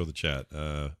it up and show the chat.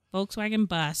 Volkswagen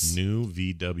bus. New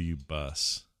VW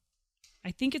bus. I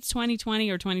think it's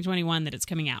 2020 or 2021 that it's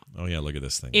coming out. Oh, yeah, look at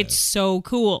this thing. It's so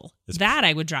cool. That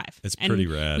I would drive. It's pretty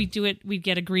rad. We'd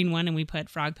get a green one and we put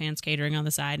Frog Pants Catering on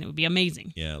the side and it would be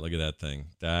amazing. Yeah, look at that thing.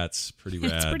 That's pretty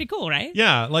rad. It's pretty cool, right?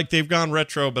 Yeah, like they've gone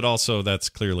retro, but also that's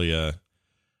clearly a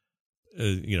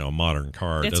modern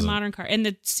car. It's a modern car. And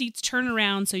the seats turn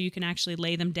around so you can actually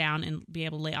lay them down and be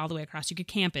able to lay all the way across. You could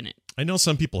camp in it. I know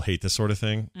some people hate this sort of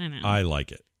thing. I know. I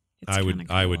like it. It's I would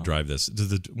cool. drive this.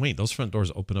 Wait, those front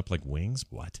doors open up like wings?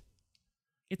 What?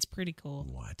 It's pretty cool.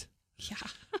 What? Yeah.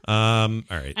 All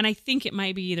right. And I think it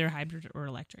might be either hybrid or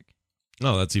electric.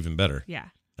 Oh, that's even better. Yeah.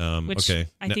 Which okay.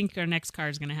 I think our next car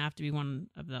is going to have to be one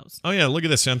of those. Oh yeah, look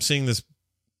at this. I'm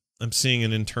seeing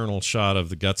an internal shot of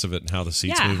the guts of it and how the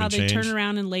seats move how and they change. turn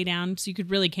around and lay down, so you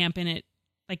could really camp in it.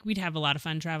 Like we'd have a lot of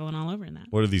fun traveling all over in that.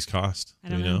 What do these cost? I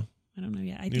don't know. I don't know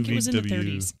yet. I think New it was in the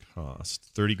VW 30s.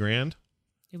 Cost $30,000.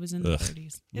 It was in the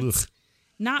 30s. It's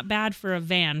not bad for a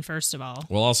van, first of all.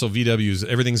 Well, also VW's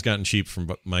everything's gotten cheap from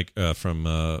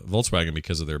Volkswagen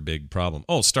because of their big problem.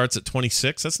 Oh, starts at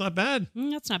 26. That's not bad.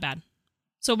 That's not bad.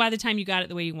 So by the time you got it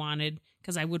the way you wanted,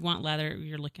 because I would want leather,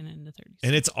 you're looking in the 30s.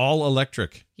 And it's all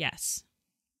electric. Yes.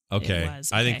 Okay.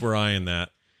 I think we're eyeing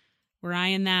that. We're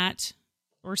eyeing that,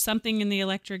 or something in the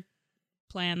electric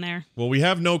plan there. Well, we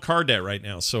have no car debt right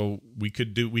now, so we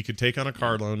could take on a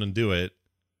car loan and do it.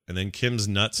 And then Kim's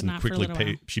nuts and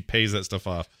quickly she pays that stuff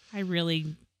off. I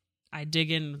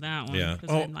dig into that one. Yeah.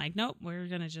 Because I'm like, nope, we're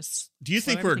going to just... Do you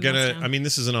think we're going to... I mean,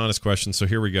 this is an honest question, so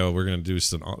here we go. We're going to do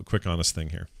some quick honest thing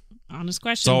here. Honest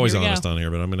question. It's always honest on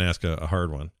here, but I'm going to ask a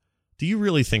hard one. Do you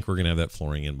really think we're going to have that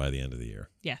flooring in by the end of the year?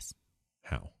 Yes.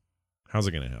 How? How's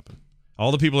it going to happen?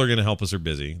 All the people who are going to help us are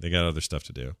busy. They got other stuff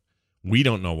to do. We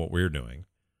don't know what we're doing.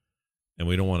 And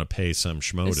we don't want to pay some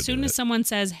schmo to do it. As soon as someone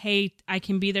says, hey, I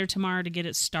can be there tomorrow to get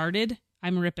it started,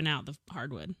 I'm ripping out the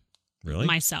hardwood. Really?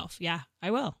 Myself. Yeah, I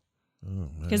will. Oh,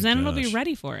 because then it'll be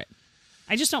ready for it.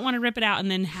 I just don't want to rip it out and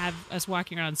then have us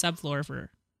walking around subfloor for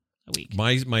a week.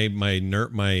 My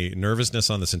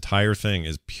nervousness on this entire thing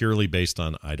is purely based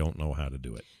on I don't know how to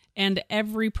do it. And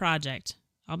every project,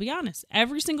 I'll be honest,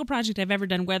 every single project I've ever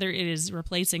done, whether it is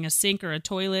replacing a sink or a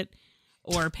toilet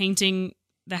or painting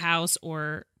the house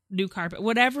or new carpet,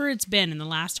 whatever it's been in the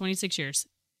last 26 years,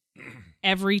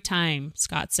 every time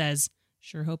Scott says,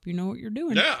 sure hope you know what you're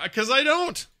doing. Yeah, because I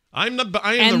don't. I am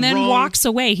and then wrong. Walks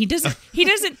away. He doesn't,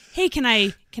 hey, can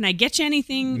I get you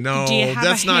anything? No, do you have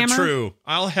that's a hammer? not true.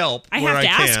 I'll help. I where have to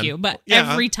I can. ask you, but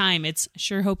every time it's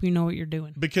sure hope you know what you're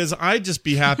doing. Because I'd just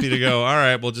be happy to go, all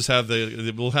right, we'll just have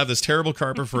we'll have this terrible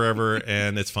carpet forever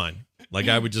and it's fine. Like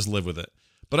I would just live with it.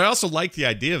 But I also like the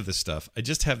idea of this stuff. I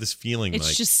just have this feeling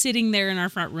it's just sitting there in our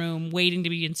front room waiting to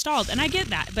be installed. And I get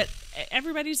that, but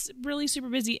everybody's really super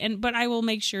busy. But I will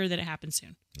make sure that it happens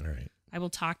soon. All right. I will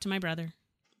talk to my brother.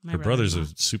 Her brother's a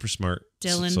super smart.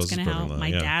 Dylan's going to help.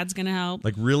 My dad's going to help.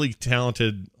 Like really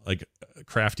talented, like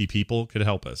crafty people could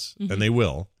help us. Mm-hmm. And they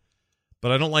will.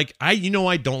 But I don't like, I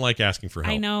don't like asking for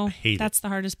help. I know. I hate That's the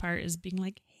hardest part is being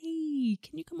like, hey,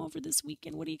 can you come over this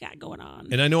weekend? What do you got going on?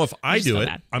 And I know if I do it,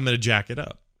 I'm going to jack it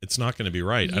up. It's not going to be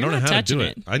right. I don't know how to do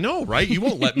it. I know, right? You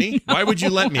won't let me. No. Why would you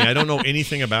let me? I don't know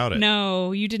anything about it.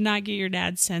 No, you did not get your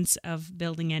dad's sense of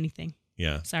building anything.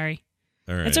 Yeah. Sorry.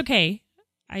 All right. It's okay.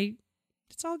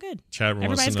 It's all good. Chad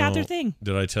Everybody's got their thing.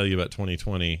 Did I tell you about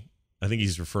 2020? I think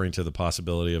he's referring to the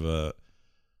possibility of a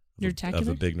big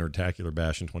nerdtacular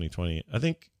bash in 2020. I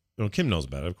think Kim knows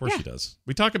about it. Of course she does.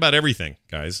 We talk about everything,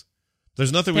 guys.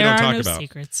 There's nothing we don't talk about. There are no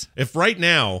secrets. If right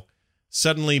now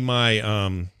suddenly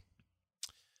my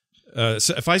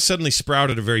if I suddenly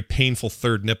sprouted a very painful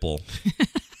third nipple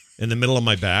in the middle of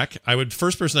my back,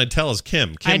 first person I'd tell is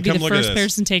Kim. Kim, I'd be come the look at this. first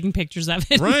person taking pictures of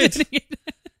it. Right.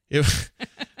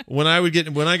 When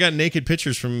I got naked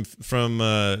pictures from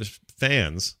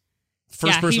fans,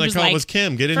 first person I called was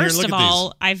Kim. Get in here and look at these. First of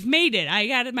all, I've made it. I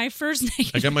got my first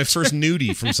naked. I got my first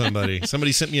nudie from somebody.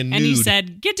 Somebody sent me a nude. And he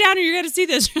said, "Get down here. You got to see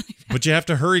this really fast." But you have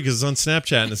to hurry because it's on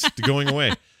Snapchat and it's going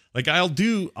away. Like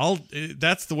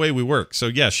that's the way we work. So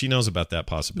yeah, she knows about that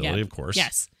possibility, of course.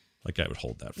 Yes. Like I would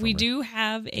hold that for We her. do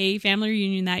have a family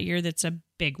reunion that year that's a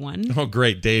big one. Oh,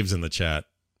 great. Dave's in the chat.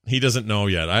 He doesn't know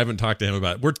yet. I haven't talked to him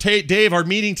about it. Dave, our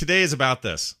meeting today is about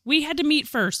this. We had to meet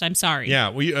first. I'm sorry. Yeah,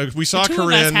 we saw the two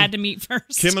Corinne. Of us had to meet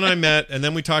first. Kim and I met, and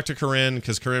then we talked to Corinne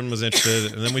because Corinne was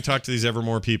interested, and then we talked to these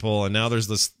Evermore people, and now there's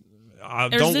this.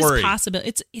 Don't worry.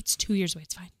 Possibility. It's 2 years away.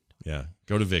 It's fine. Yeah.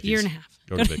 Go to Vicky's. Year and a half.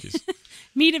 Go to Vicky's.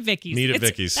 Meet at Vicky's. Meet at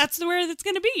Vicky's. That's where it's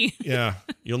going to be. Yeah.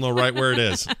 You'll know right where it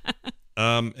is.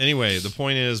 Anyway, the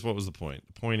point is, what was the point?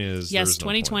 The point is, yes, there's no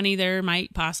 2020, point. there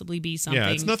might possibly be something.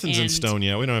 Yeah, nothing's in stone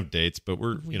yet. We don't have dates, but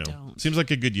we don't. Seems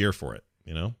like a good year for it,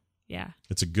 Yeah.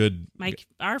 It's a good...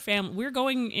 Our family, we're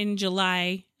going in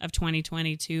July of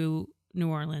 2020 to New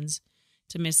Orleans,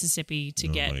 to Mississippi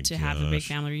to have a big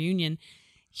family reunion.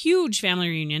 Huge family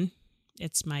reunion.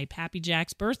 It's my Pappy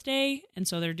Jack's birthday, and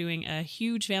so they're doing a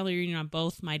huge family reunion on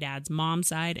both my dad's mom's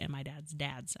side and my dad's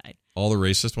dad's side. All the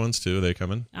racist ones, too, are they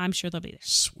coming? I'm sure they'll be there.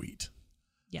 Sweet.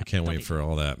 Yeah, I can't wait for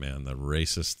all that, man. The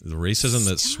racism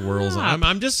that swirls.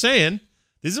 I'm just saying,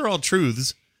 these are all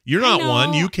truths. You're not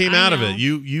one. You came out of it.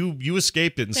 You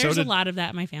escaped it, and there's a lot of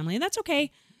that in my family, and that's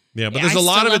okay. Yeah, but there's a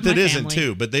lot of it that isn't,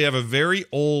 too. But they have a very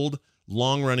old,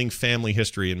 long-running family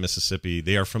history in Mississippi.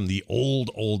 They are from the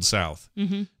old South,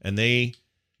 and they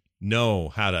know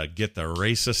how to get the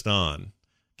racist on.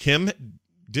 Kim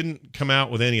didn't come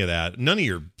out with any of that. None of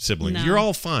your siblings. No. You're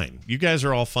all fine. You guys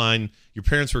are all fine. Your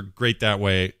parents were great that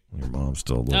way. Your mom's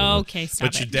still a little okay, stop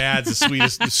but your dad's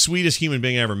the sweetest human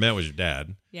being I ever met was your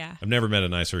dad. Yeah. I've never met a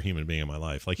nicer human being in my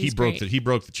life. Like he broke the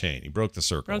chain. He broke the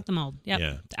circle. Broke the mold. Yep.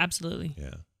 Yeah. Absolutely.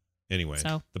 Yeah. Anyway.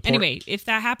 So anyway, if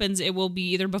that happens, it will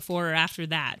be either before or after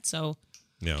that. So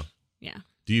yeah. Yeah.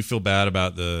 Do you feel bad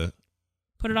about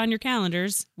put it on your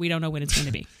calendars. We don't know when it's going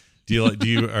to be.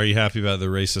 Are you happy about the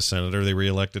racist senator they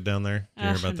reelected down there? Did you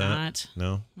hear about that? Not.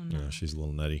 No? No, she's a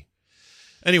little nutty.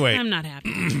 Anyway. I'm not happy.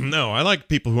 No, I like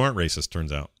people who aren't racist,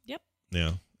 turns out. Yep.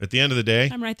 Yeah. At the end of the day.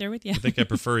 I'm right there with you. I think I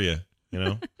prefer you,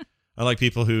 I like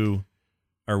people who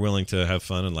are willing to have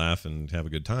fun and laugh and have a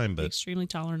good time, but extremely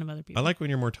tolerant of other people. I like when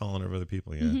you're more tolerant of other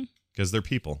people, yeah. Because they're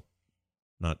people,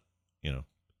 not,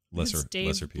 lesser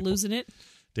people. Losing it?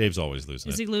 Dave's always losing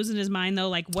it. Is he losing his mind, though?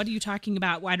 Like, what are you talking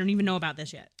about? Well, I don't even know about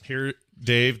this yet. Here,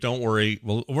 Dave, don't worry.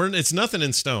 Well, it's nothing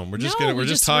in stone. We're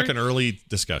just talking early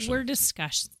discussion. We're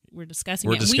discussing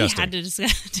it. We had to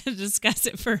discuss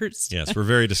it first. Yes, we're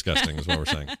very disgusting is what we're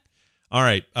saying. All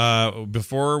right.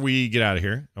 Before we get out of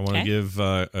here, I want to give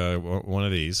one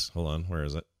of these. Hold on. Where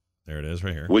is it? There it is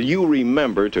right here. Will you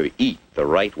remember to eat the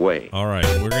right way? All right.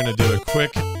 We're going to do a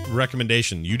quick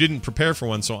recommendation. You didn't prepare for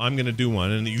one, so I'm going to do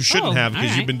one. And you shouldn't have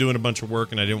because you've been doing a bunch of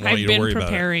work and I didn't want you to worry about it. I've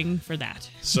been preparing for that.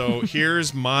 So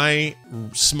here's my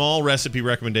small recipe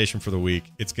recommendation for the week.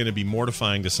 It's going to be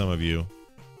mortifying to some of you,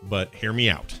 but hear me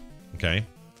out. Okay?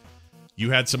 You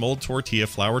had some old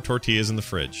flour tortillas in the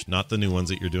fridge, not the new ones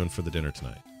that you're doing for the dinner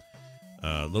tonight.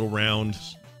 Little round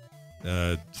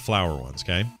flour ones,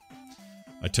 okay?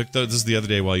 I took those. This is the other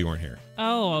day while you weren't here.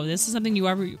 Oh, this is something you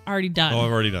already done. Oh,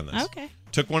 I've already done this. Okay.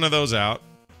 Took one of those out,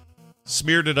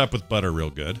 smeared it up with butter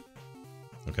real good,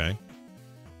 okay?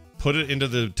 Put it into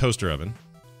the toaster oven,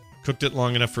 cooked it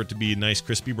long enough for it to be a nice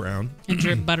crispy brown. And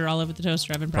drip butter all over the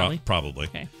toaster oven, probably. Probably.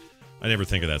 Okay. I never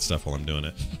think of that stuff while I'm doing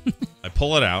it. I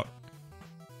pull it out,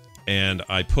 and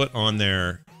I put on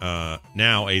there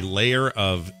now a layer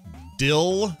of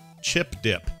dill chip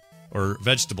dip or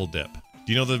vegetable dip.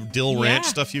 Do you know the dill ranch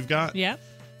stuff you've got? Yeah.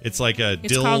 It's like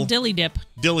It's called dilly dip.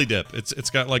 Dilly dip.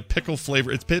 It's got like pickle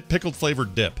flavor. It's pickled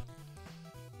flavored dip,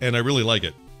 and I really like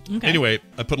it. Okay. Anyway,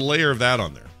 I put a layer of that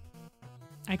on there.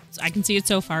 I can see it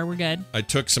so far. We're good. I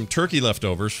took some turkey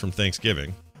leftovers from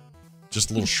Thanksgiving,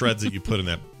 just little shreds that you put in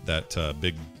that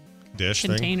big dish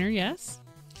container. thing. Yes.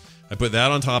 I put that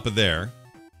on top of there.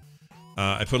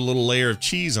 I put a little layer of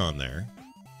cheese on there.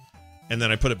 And then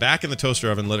I put it back in the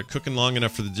toaster oven, let it cook in long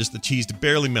enough for the cheese to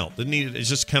barely melt. It's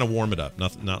just kind of warm it up.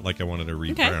 Not like I wanted to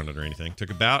rebrown it or anything. Took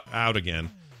it out again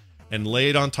and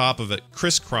laid on top of it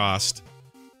crisscrossed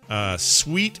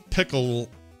sweet pickle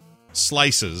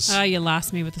slices. Oh, you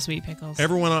lost me with the sweet pickles.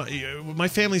 My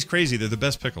family's crazy. They're the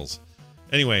best pickles.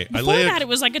 Anyway, Before that, it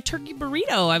was like a turkey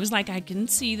burrito. I was like, I can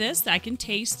see this. I can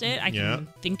taste it. I can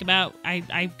think about.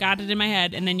 I got it in my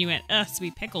head, and then you went,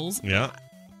 sweet pickles. Yeah.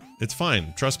 It's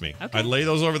fine. Trust me. Okay. I lay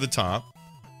those over the top,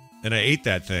 and I ate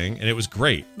that thing, and it was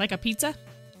great. Like a pizza?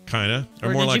 Kind of. Or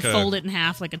more did like you fold it in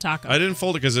half like a taco? I didn't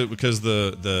fold it because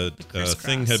the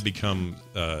thing had become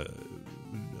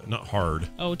not hard.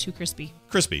 Oh, too crispy.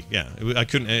 Crispy, yeah. I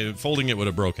couldn't. Folding it would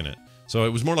have broken it. So it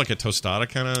was more like a tostada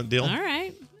kind of deal. All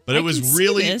right. But it was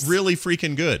really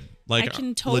freaking good. Like, I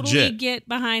can totally legit. get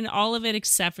behind all of it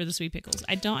except for the sweet pickles.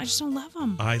 I just don't love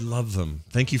them. I love them.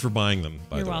 Thank you for buying them,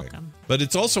 by the way. You're welcome. But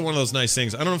it's also one of those nice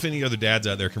things. I don't know if any other dads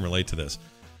out there can relate to this.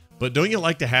 But don't you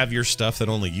like to have your stuff that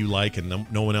only you like and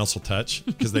no one else will touch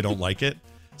because they don't like it?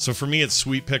 So for me, it's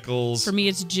sweet pickles. For me,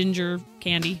 it's ginger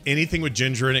candy. Anything with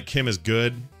ginger in it, Kim, is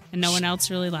good. And no one else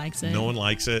really likes it. No one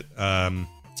likes it.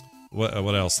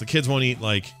 What else? The kids won't eat,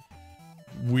 like,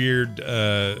 weird,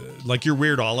 like your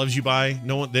weird olives you buy.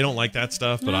 No one, they don't like that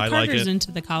stuff, but I like Carter's it.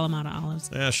 into the Kalamata olives.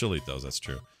 Yeah, she'll eat those. That's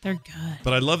true. They're good.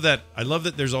 But I love that. I love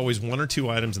that there's always one or two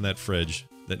items in that fridge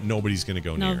that nobody's going to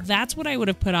go No, near. that's what I would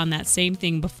have put on that same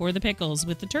thing before the pickles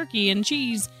with the turkey and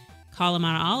cheese.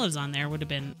 Kalamata olives on there would have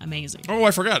been amazing. Oh,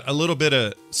 I forgot. A little bit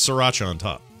of sriracha on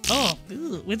top. Oh,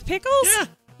 with pickles? Yeah.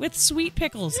 With sweet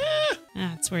pickles. Yeah.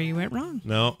 That's where you went wrong.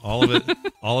 No, all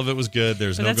of it was good.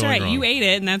 There's But no that's going right. wrong. You ate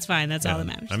it, and that's fine. That's all Yeah, that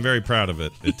matters. I'm very proud of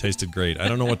it. It tasted great. I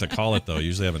don't know what to call it, though. I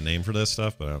usually have a name for this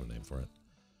stuff, but I don't have a name for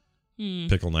it.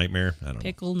 Pickle Nightmare? I don't know.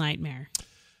 Pickle Nightmare.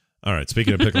 All right.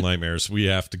 Speaking of pickle nightmares, we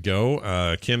have to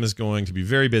go. Kim is going to be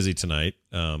very busy tonight.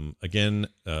 Again,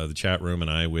 the chat room and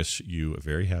I wish you a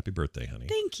very happy birthday, honey.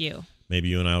 Thank you. Maybe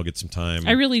you and I will get some time.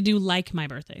 I really do like my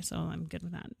birthday, so I'm good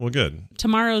with that. Well, good.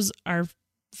 Tomorrow's our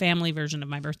family version of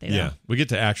my birthday, though. Yeah, we get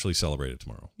to actually celebrate it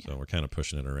tomorrow. So we're kind of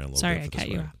pushing it around a little Sorry, bit. I cut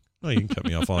you off. No, you can cut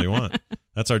me off all you want.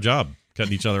 That's our job,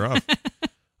 cutting each other off.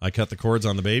 I cut the cords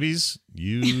on the babies.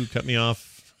 You cut me off.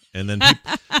 And then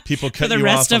people cut you off. For the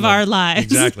rest of our lives.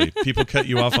 Exactly. People cut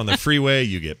you off on the freeway.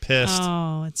 You get pissed.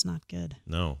 Oh, it's not good.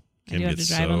 No. I Kim do have gets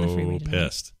to drive on the freeway so tonight.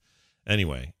 pissed.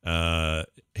 Anyway,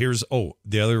 here's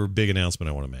the other big announcement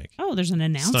I want to make. Oh, there's an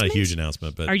announcement? It's not a huge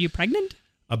announcement, but Are you pregnant?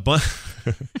 a bunch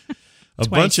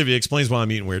of you explains why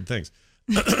I'm eating weird things.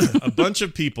 A bunch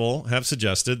of people have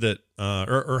suggested that,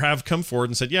 or have come forward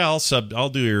and said, "Yeah, I'll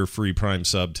do your free Prime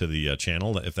sub to the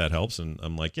channel if that helps." And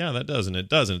I'm like, "Yeah, that does, and it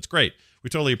does, and it's great. We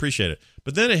totally appreciate it."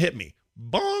 But then it hit me,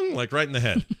 bong, like right in the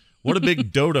head. What a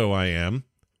big dodo I am.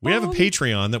 We have a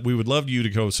Patreon that we would love you to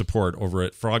go support over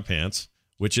at Frog Pants,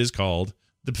 which is called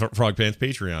the Frog Pants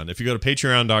Patreon. If you go to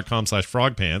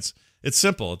patreon.com/frogpants, it's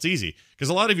simple. It's easy. Because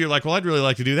a lot of you are like, well, I'd really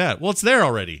like to do that. Well, it's there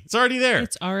already. It's already there.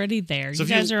 It's already there. So you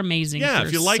guys are amazing. Yeah, for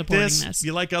if you like supporting this,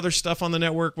 you like other stuff on the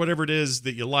network, whatever it is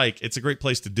that you like, it's a great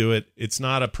place to do it. It's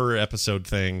not a per episode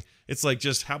thing. It's like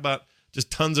just, how about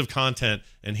just tons of content,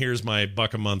 and here's my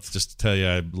 $1 a month just to tell you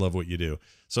I love what you do.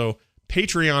 So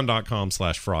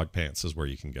patreon.com/frogpants is where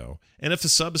you can go. And if the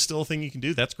sub is still a thing you can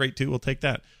do, that's great too. We'll take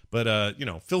that. But,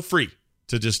 feel free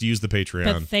to just use the Patreon.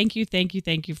 But thank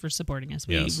you for supporting us.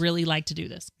 We really like to do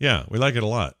this. Yeah, we like it a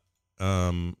lot.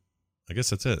 I guess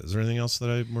that's it. Is there anything else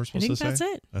that we're supposed to say? I think that's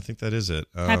it. I think that is it.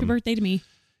 Happy birthday to me.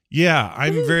 Yeah,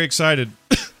 I'm very excited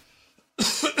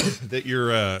that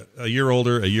you're a year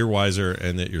older, a year wiser,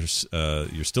 and that you're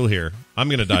still here. I'm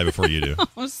going to die before you do.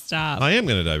 Oh, stop. I am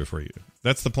going to die before you do.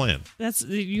 That's the plan.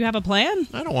 You have a plan?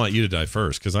 I don't want you to die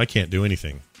first because I can't do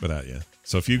anything without you.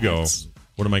 So if you go,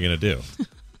 what am I going to do?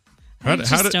 How do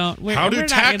taxes work? We're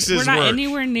not work?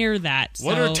 anywhere near that.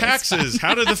 What are taxes?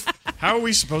 How are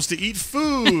we supposed to eat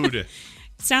food?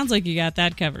 Sounds like you got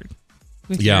that covered.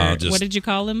 With what did you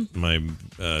call them? My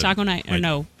taco night or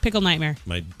no, pickle nightmare.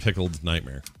 My pickled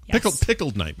nightmare. Yes.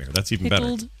 Pickled nightmare. That's even better.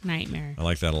 Pickled nightmare. I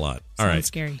like that a lot. Sounds all right.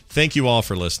 Scary. Thank you all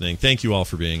for listening. Thank you all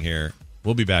for being here.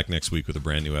 We'll be back next week with a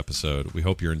brand new episode. We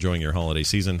hope you're enjoying your holiday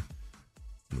season.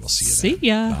 And we'll see you then. See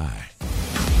ya. Bye.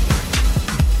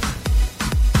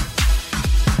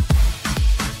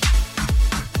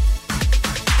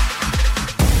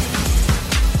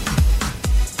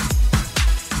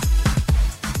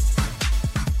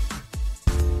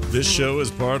 This show is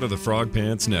part of the Frog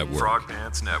Pants Network. Frog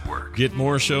Pants Network. Get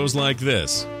more shows like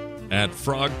this at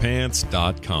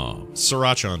frogpants.com.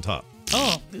 Sriracha on top.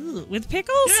 Oh, with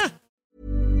pickles? Yeah.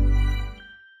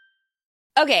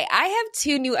 Okay, I have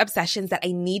 2 new obsessions that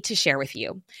I need to share with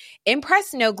you.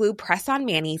 Impress No Glue Press-On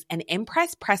Manis and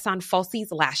Impress Press-On Falsies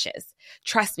Lashes.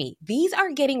 Trust me, these are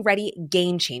getting ready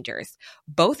game changers.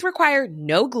 Both require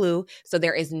no glue, so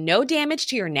there is no damage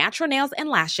to your natural nails and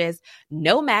lashes,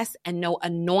 no mess, and no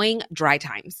annoying dry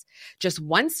times. Just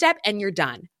one step and you're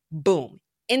done. Boom.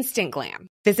 Instant glam.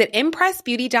 Visit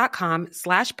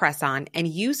impressbeauty.com/presson and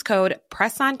use code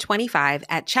PRESSON25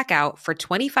 at checkout for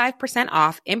 25%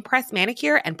 off Impress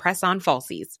Manicure and Press-On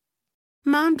Falsies.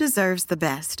 Mom deserves the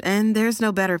best, and there's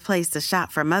no better place to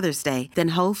shop for Mother's Day than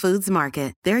Whole Foods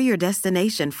Market. They're your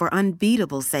destination for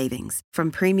unbeatable savings, from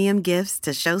premium gifts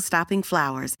to show-stopping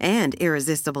flowers and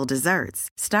irresistible desserts.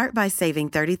 Start by saving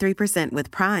 33% with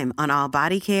Prime on all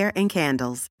body care and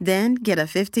candles. Then get a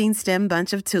 15-stem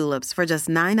bunch of tulips for just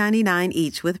 $9.99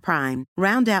 each with Prime.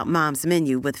 Round out Mom's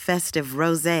menu with festive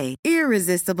rosé,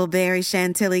 irresistible berry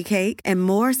chantilly cake, and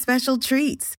more special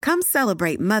treats. Come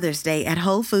celebrate Mother's Day at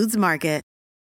Whole Foods Market.